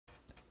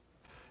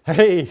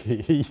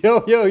Hey,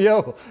 yo, yo,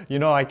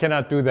 yo. I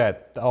cannot do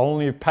that.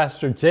 Only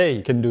Pastor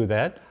Jay can do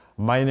that.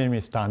 My name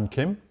is Don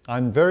Kim.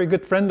 I'm a very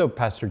good friend of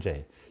Pastor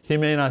Jay. He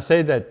may not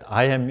say that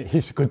I am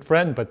his good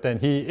friend, but then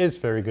he is a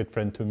very good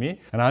friend to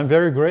me. And I'm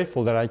very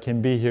grateful that I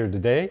can be here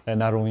today, and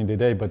not only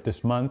today, but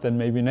this month and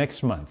maybe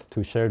next month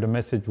to share the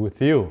message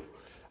with you.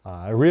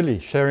 Really,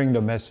 sharing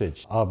the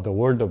message of the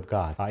Word of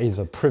God is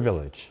a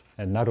privilege.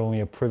 And not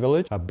only a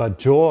privilege, but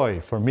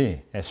joy for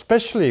me,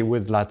 especially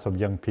with lots of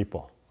young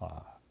people.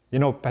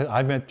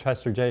 I met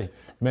Pastor Jay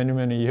many,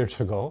 many years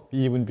ago,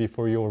 even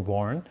before you were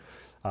born,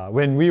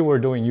 when we were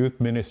doing youth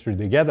ministry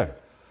together.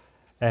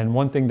 And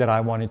one thing that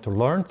I wanted to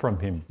learn from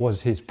him was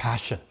his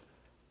passion,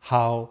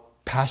 how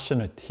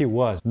passionate he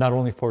was, not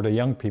only for the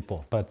young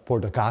people, but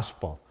for the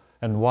gospel,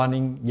 and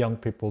wanting young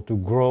people to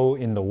grow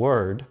in the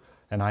Word.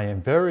 And I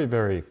am very,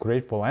 very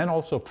grateful and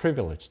also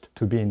privileged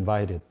to be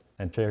invited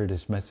and share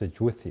this message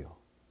with you.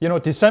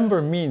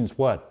 December means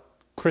what?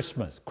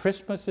 Christmas.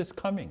 Christmas is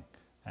coming.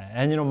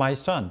 And my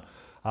son,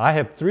 I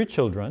have 3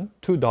 children,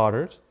 2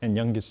 daughters, and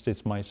youngest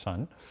is my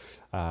son.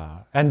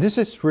 And this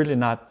is really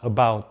not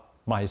about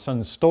my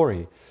son's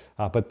story,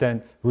 but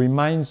then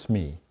reminds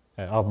me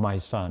of my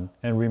son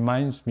and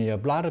reminds me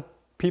of a lot of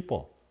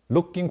people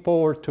looking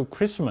forward to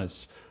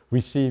Christmas,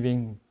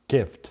 receiving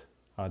gift.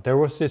 There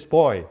was this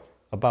boy,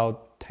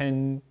 about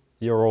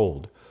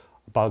 10-year-old,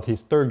 about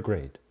his 3rd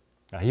grade.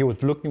 He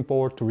was looking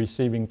forward to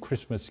receiving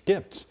Christmas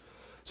gifts.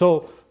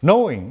 So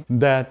knowing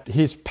that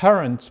his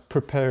parents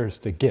prepares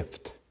the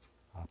gift,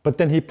 but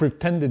then he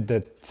pretended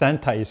that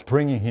Santa is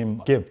bringing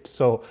him gifts.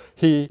 So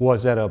he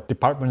was at a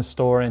department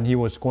store and he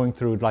was going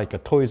through like a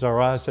Toys R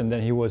Us, and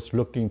then he was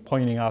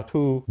pointing out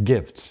 2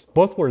 gifts.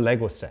 Both were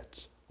Lego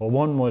sets.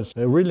 One was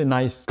a really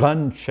nice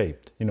gun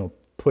shaped,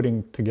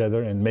 putting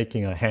together and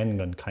making a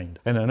handgun kind.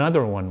 And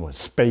another one was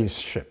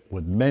spaceship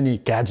with many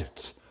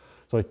gadgets.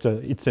 So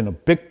it's in a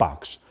big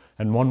box,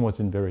 and one was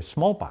in a very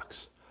small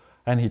box.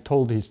 And he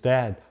told his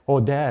dad,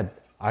 "Oh, Dad,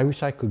 I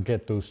wish I could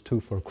get those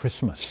 2 for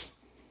Christmas."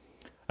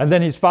 And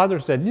then his father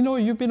said,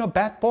 "You've been a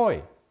bad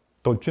boy.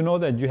 Don't you know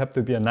that you have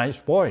to be a nice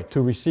boy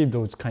to receive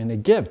those kind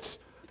of gifts?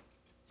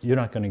 You're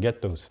not going to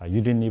get those.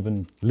 You didn't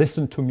even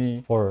listen to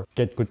me or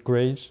get good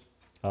grades."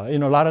 A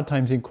lot of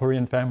times in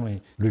Korean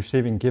family,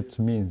 receiving gifts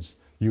means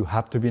you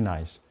have to be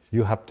nice,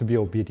 you have to be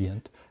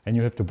obedient, and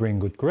you have to bring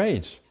good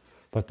grades.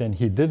 But then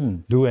he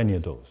didn't do any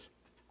of those.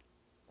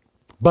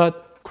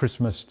 But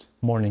Christmas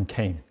morning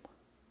came.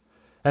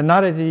 And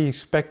not as he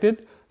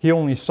expected, he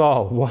only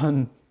saw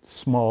one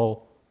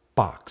small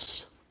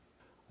box.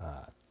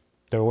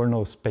 There were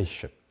no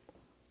spaceship.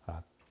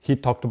 He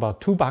talked about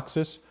 2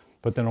 boxes,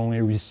 but then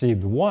only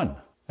received 1.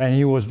 And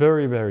he was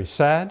very, very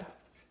sad,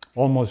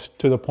 almost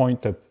to the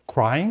point of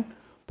crying.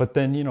 But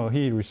then,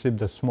 he received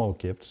a small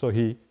gift, so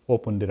he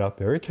opened it up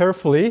very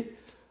carefully.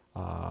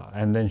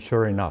 And then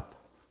sure enough,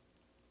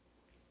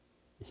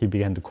 he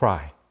began to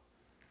cry.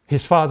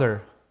 His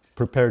father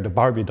prepared a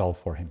Barbie doll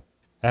for him.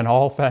 And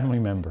all family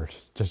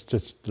members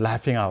just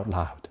laughing out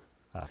loud.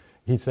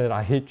 He said,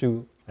 "I hate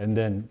you," and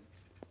then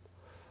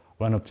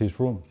went up to his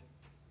room.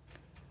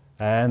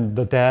 And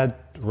the dad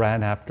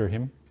ran after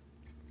him.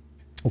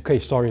 "Okay,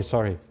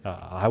 sorry.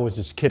 I was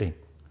just kidding.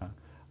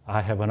 I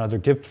have another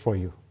gift for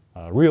you,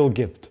 a real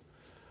gift."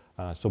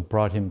 So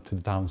brought him to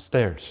the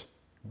downstairs.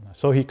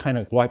 So he kind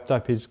of wiped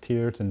up his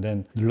tears and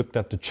then looked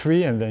at the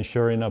tree, and then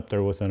sure enough,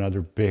 there was another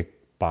big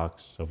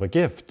box of a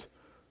gift.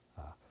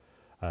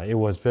 It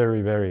was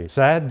very, very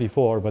sad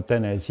before, but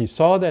then as he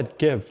saw that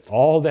gift,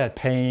 all that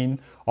pain,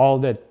 all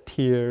that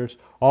tears,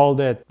 all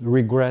that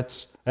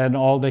regrets, and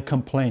all the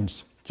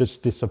complaints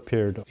just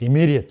disappeared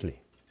immediately.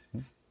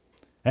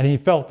 And he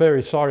felt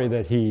very sorry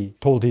that he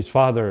told his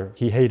father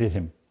he hated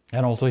him.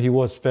 And also he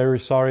was very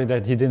sorry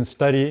that he didn't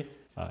study,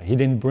 he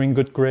didn't bring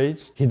good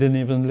grades, he didn't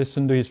even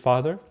listen to his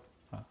father.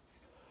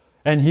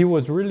 And he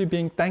was really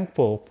being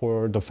thankful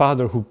for the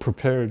father who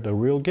prepared the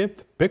real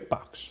gift, big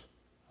box.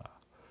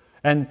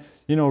 And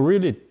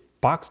really,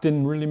 box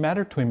didn't really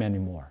matter to him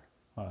anymore.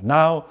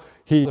 Now,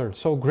 he is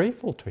so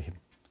grateful to him.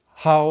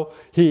 How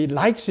he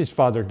likes his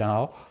father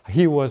now.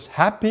 He was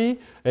happy,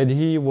 and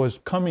he was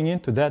coming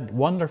into that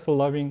wonderful,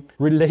 loving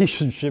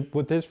relationship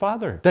with his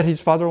father that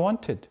his father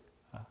wanted.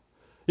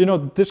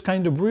 This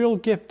kind of real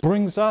gift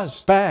brings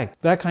us back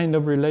that kind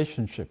of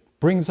relationship,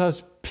 brings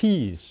us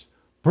peace,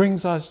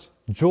 brings us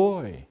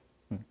joy.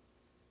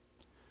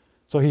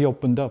 So he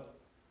opened up.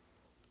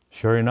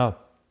 Sure enough,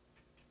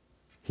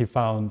 he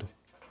found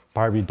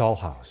Barbie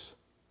dollhouse.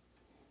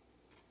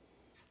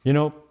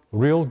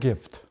 Real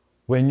gift.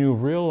 When you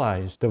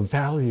realize the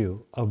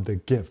value of the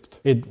gift,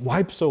 it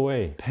wipes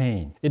away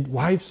pain. It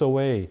wipes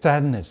away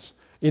sadness.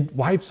 It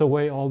wipes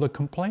away all the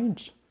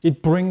complaints.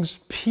 It brings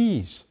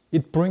peace.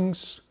 It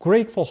brings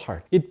grateful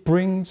heart. It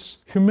brings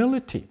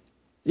humility.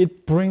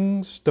 It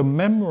brings the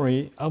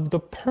memory of the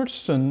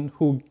person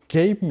who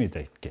gave me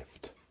that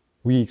gift.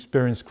 We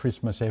experience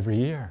Christmas every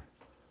year.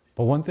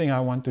 But one thing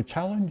I want to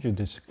challenge you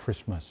this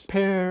Christmas,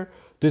 prepare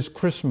this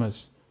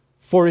Christmas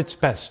for its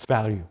best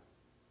value.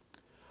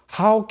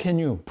 How can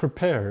you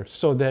prepare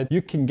so that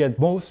you can get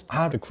most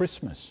out of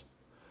Christmas?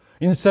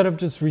 Instead of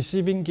just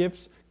receiving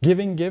gifts,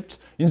 giving gifts,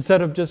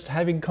 instead of just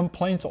having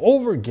complaints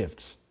over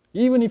gifts,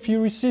 even if you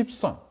receive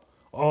some.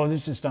 Oh,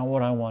 this is not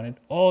what I wanted.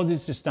 Oh,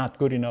 this is not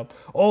good enough.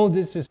 Oh,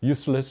 this is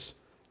useless.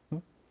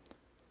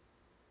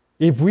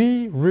 If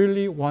we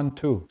really want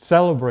to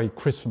celebrate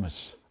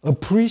Christmas,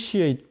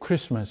 appreciate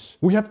Christmas,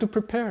 we have to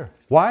prepare.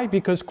 Why?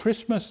 Because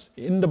Christmas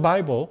in the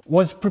Bible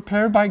was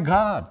prepared by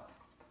God.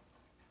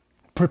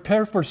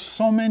 Prepared for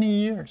so many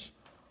years.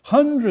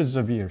 Hundreds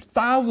of years,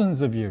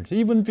 thousands of years.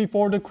 Even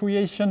before the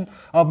creation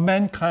of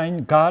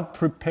mankind, God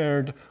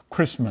prepared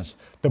Christmas,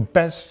 the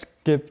best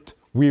gift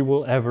we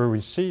will ever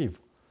receive.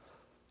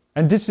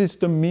 And this is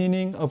the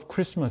meaning of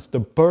Christmas, the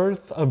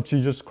birth of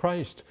Jesus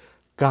Christ.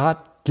 God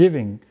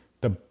giving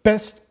the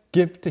best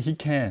gift He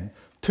can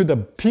to the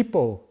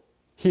people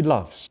He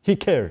loves, He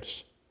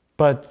cares.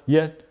 But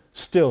yet,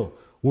 still,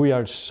 we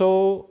are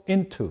so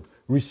into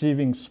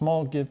receiving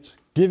small gifts,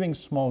 giving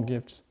small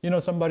gifts. You know,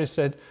 somebody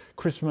said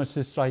Christmas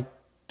is like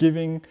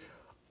giving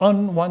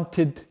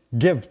unwanted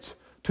gifts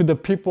to the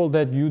people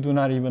that you do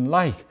not even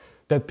like,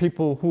 that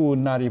people who would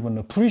not even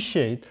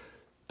appreciate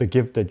the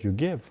gift that you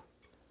give.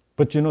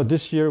 But you know,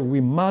 this year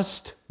we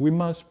must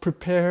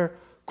prepare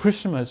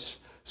Christmas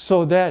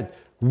so that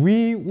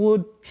we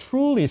would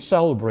truly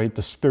celebrate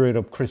the spirit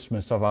of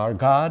Christmas of our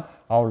God,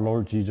 our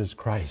Lord Jesus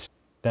Christ.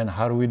 Then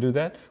how do we do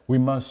that? We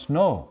must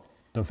know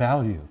the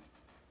value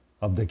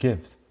of the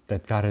gift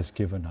that God has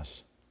given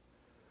us.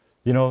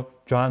 You know,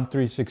 John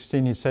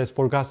 3:16, He says,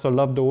 "For God so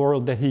loved the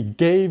world that He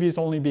gave His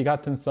only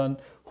begotten Son,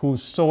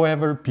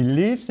 whosoever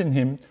believes in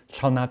Him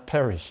shall not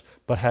perish,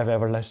 but have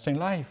everlasting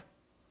life."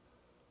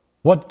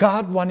 What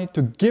God wanted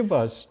to give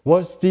us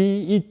was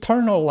the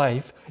eternal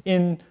life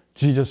in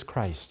Jesus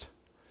Christ.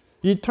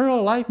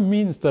 Eternal life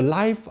means the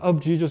life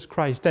of Jesus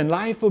Christ. And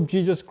life of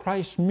Jesus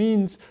Christ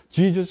means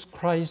Jesus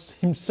Christ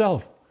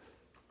Himself,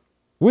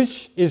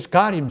 which is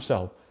God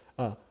Himself.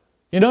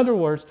 In other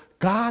words,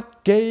 God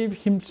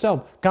gave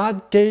Himself.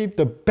 God gave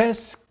the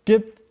best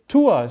gift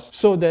to us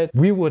so that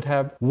we would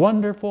have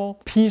wonderful,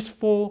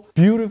 peaceful,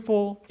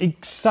 beautiful,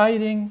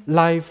 exciting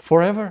life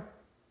forever.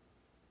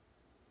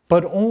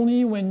 But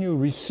only when you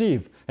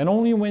receive and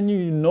only when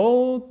you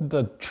know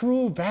the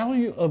true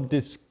value of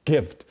this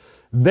gift,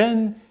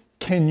 then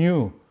can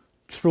you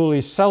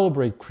truly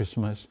celebrate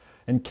Christmas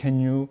and can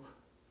you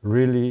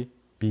really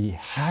be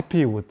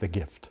happy with the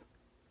gift.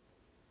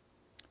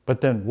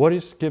 But then what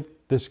is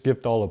this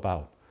gift all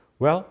about?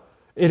 Well,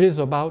 it is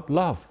about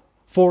love.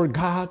 For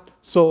God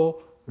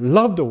so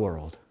loved the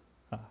world.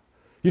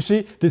 You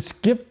see, this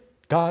gift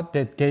God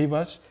that gave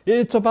us,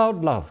 it's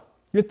about love.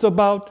 It's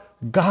about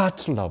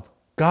God's love.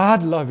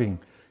 God loving.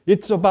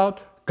 It's about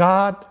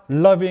God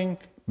loving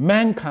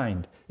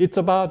mankind. It's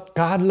about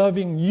God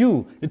loving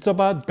you. It's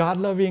about God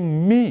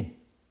loving me.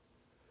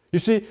 You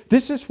see,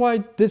 this is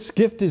why this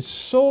gift is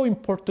so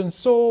important,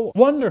 so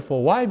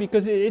wonderful. Why?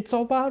 Because it's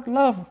about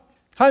love.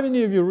 How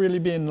many of you really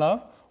be in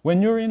love?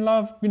 When you're in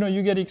love, you know,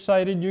 you get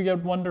excited, you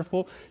get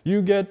wonderful,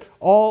 you get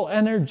all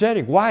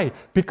energetic. Why?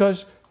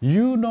 Because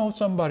you know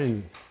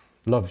somebody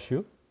loves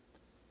you.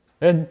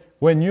 And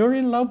when you're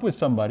in love with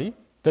somebody,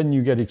 then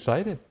you get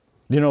excited.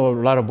 You know, a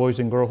lot of boys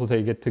and girls,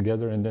 they get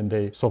together and then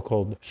they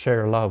so-called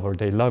share love or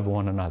they love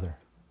one another.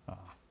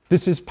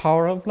 This is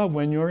power of love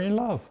when you're in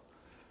love.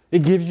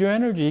 It gives you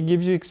energy, it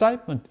gives you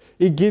excitement,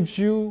 it gives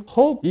you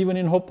hope, even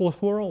in a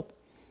hopeless world.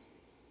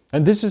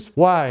 And this is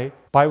why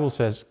Bible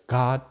says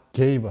God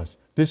gave us.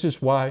 This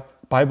is why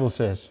Bible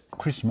says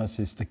Christmas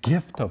is the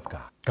gift of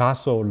God. God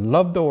so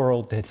loved the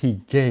world that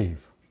He gave.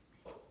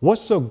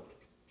 What's so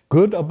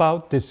good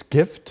about this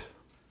gift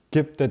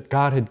that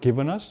God had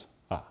given us?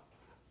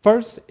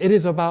 First, it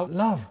is about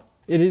love.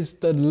 It is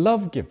the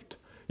love gift.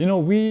 You know,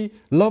 we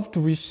love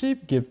to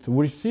receive gifts,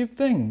 receive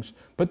things,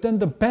 but then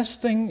the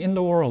best thing in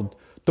the world,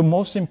 the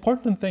most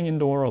important thing in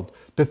the world,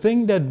 the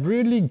thing that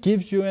really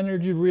gives you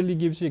energy, really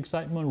gives you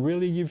excitement,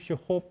 really gives you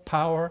hope,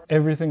 power,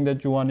 everything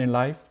that you want in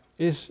life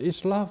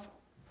is love.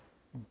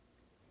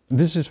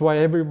 This is why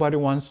everybody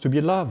wants to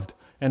be loved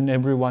and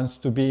everyone wants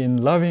to be in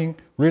loving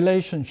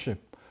relationship.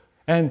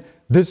 And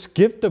this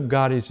gift of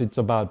God it's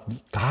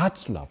about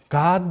God's love.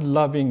 God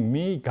loving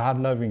me, God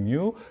loving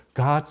you,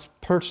 God's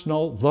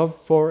personal love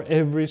for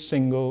every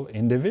single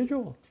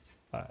individual.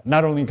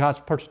 Not only God's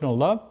personal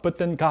love, but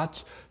then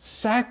God's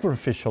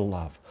sacrificial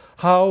love.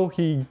 How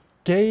He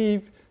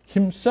gave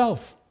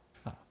Himself.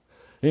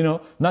 You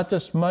know, not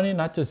just money,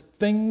 not just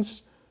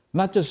things,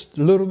 not just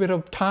a little bit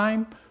of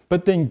time,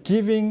 but then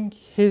giving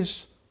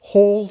His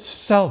whole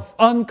self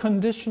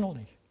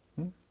unconditionally.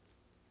 You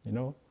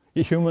know,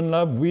 in human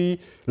love,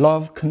 we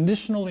love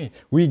conditionally.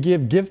 We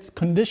give gifts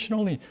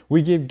conditionally.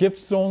 We give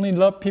gifts to only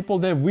love people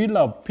that we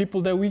love,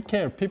 people that we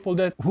care, people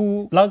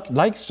who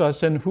likes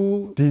us and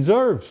who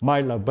deserves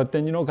my love. But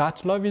then, you know,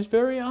 God's love is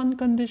very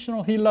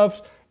unconditional. He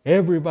loves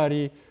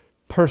everybody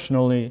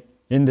personally,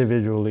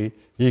 individually,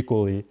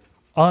 equally,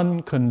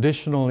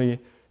 unconditionally,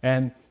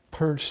 and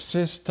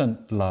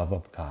persistent love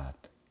of God.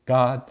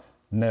 God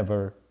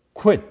never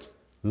quit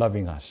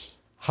loving us.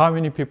 How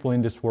many people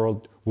in this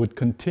world would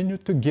continue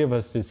to give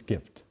us this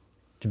gift,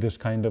 this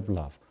kind of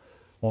love?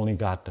 Only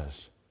God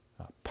does.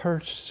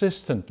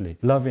 Persistently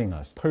loving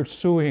us,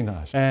 pursuing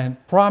us, and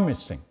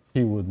promising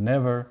He would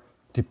never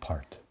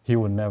depart. He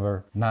would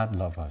never not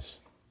love us.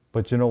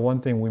 But you know,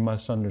 one thing we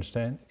must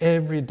understand,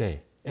 every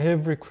day,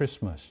 every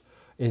Christmas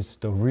is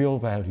the real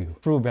value,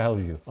 true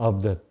value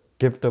of the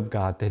gift of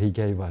God that He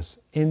gave us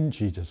in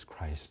Jesus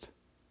Christ.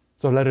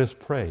 So let us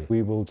pray.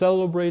 We will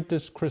celebrate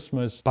this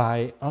Christmas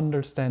by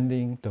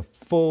understanding the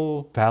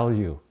full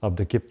value of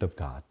the gift of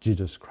God,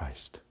 Jesus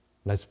Christ.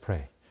 Let's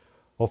pray.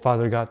 Oh,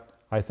 Father God,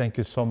 I thank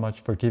you so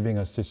much for giving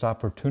us this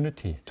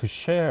opportunity to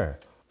share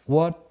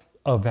what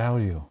a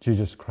value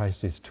Jesus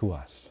Christ is to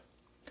us.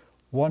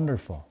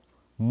 Wonderful,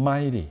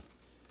 mighty,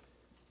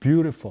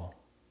 beautiful,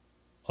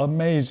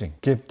 amazing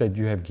gift that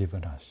you have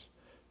given us.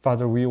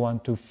 Father, we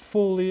want to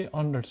fully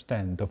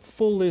understand the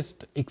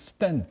fullest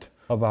extent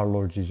of our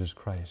Lord Jesus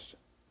Christ,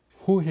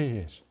 who He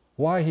is,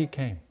 why He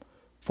came,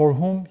 for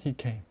whom He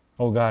came.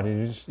 Oh God,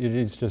 it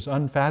is just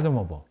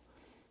unfathomable.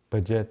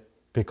 But yet,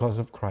 because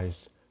of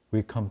Christ,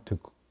 we come to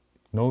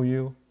know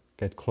you,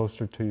 get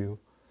closer to you.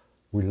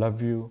 We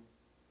love you.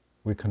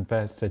 We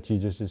confess that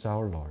Jesus is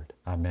our Lord.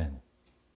 Amen.